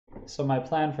So my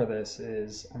plan for this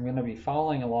is I'm going to be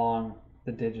following along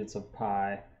the digits of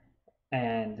pi,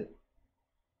 and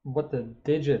what the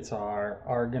digits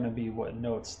are going to be what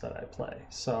notes that I play.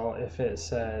 So if it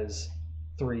says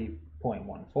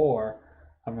 3.14,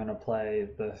 I'm going to play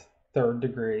the third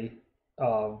degree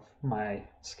of my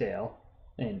scale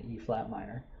in E flat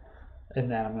minor. And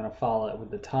then I'm going to follow it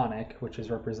with the tonic, which is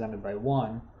represented by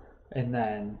 1, and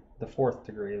then the fourth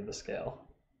degree of the scale,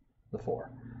 the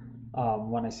 4.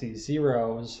 When I see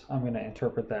zeros, I'm going to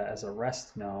interpret that as a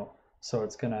rest note, so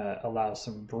it's going to allow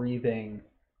some breathing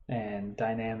and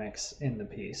dynamics in the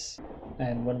piece.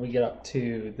 And when we get up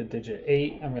to the digit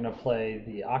 8, I'm going to play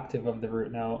the octave of the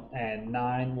root note, and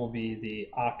 9 will be the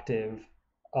octave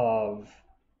of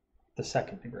the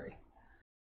second degree.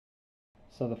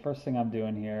 So the first thing I'm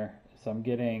doing here is I'm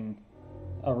getting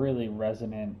a really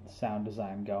resonant sound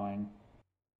design going.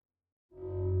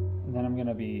 And then I'm going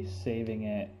to be saving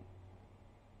it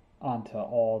onto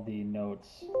all the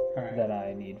notes that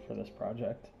I need for this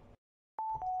project.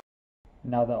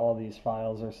 Now that all these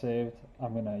files are saved,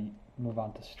 I'm going to move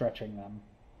on to stretching them.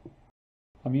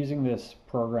 I'm using this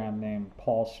program named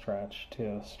Pulse Stretch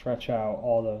to stretch out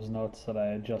all those notes that I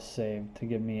had just saved to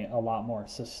give me a lot more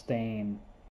sustain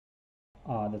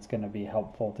that's going to be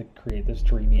helpful to create this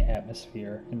dreamy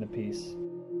atmosphere in the piece.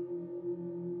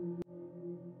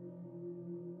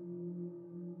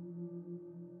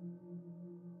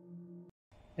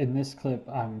 In this clip,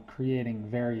 I'm creating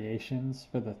variations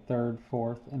for the 3rd,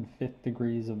 4th, and 5th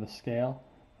degrees of the scale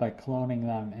by cloning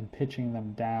them and pitching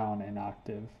them down an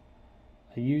octave.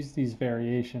 I use these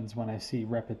variations when I see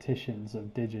repetitions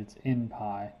of digits in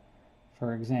pi.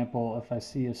 For example, if I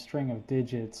see a string of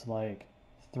digits like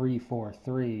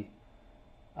 343,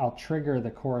 I'll trigger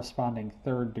the corresponding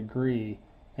 3rd degree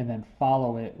and then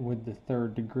follow it with the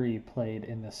 3rd degree played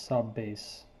in the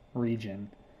sub-bass region.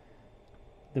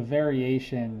 The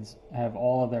variations have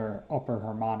all of their upper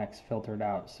harmonics filtered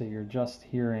out, so you're just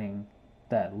hearing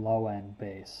that low-end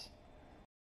bass.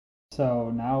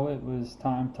 So now it was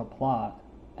time to plot,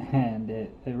 and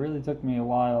it really took me a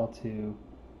while to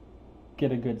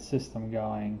get a good system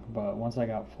going, but once I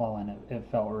got flowing, it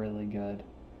felt really good.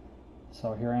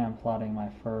 So here I am plotting my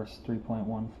first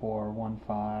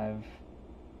 3.1415,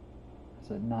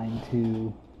 is it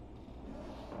 92?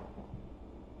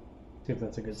 See if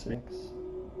that's a good 6.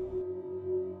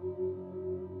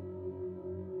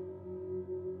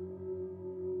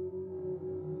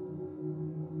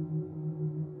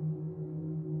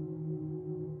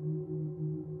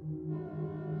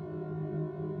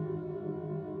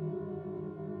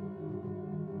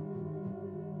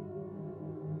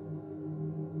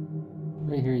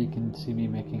 Right here you can see me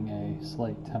making a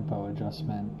slight tempo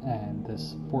adjustment, and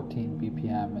this 14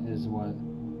 BPM is what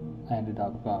I ended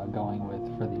up going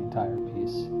with for the entire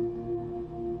piece.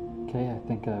 Okay, I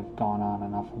think I've gone on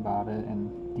enough about it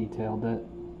and detailed it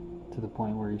to the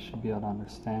point where you should be able to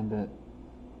understand it.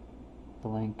 The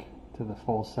link to the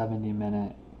full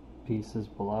 70-minute piece is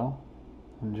below.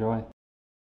 Enjoy.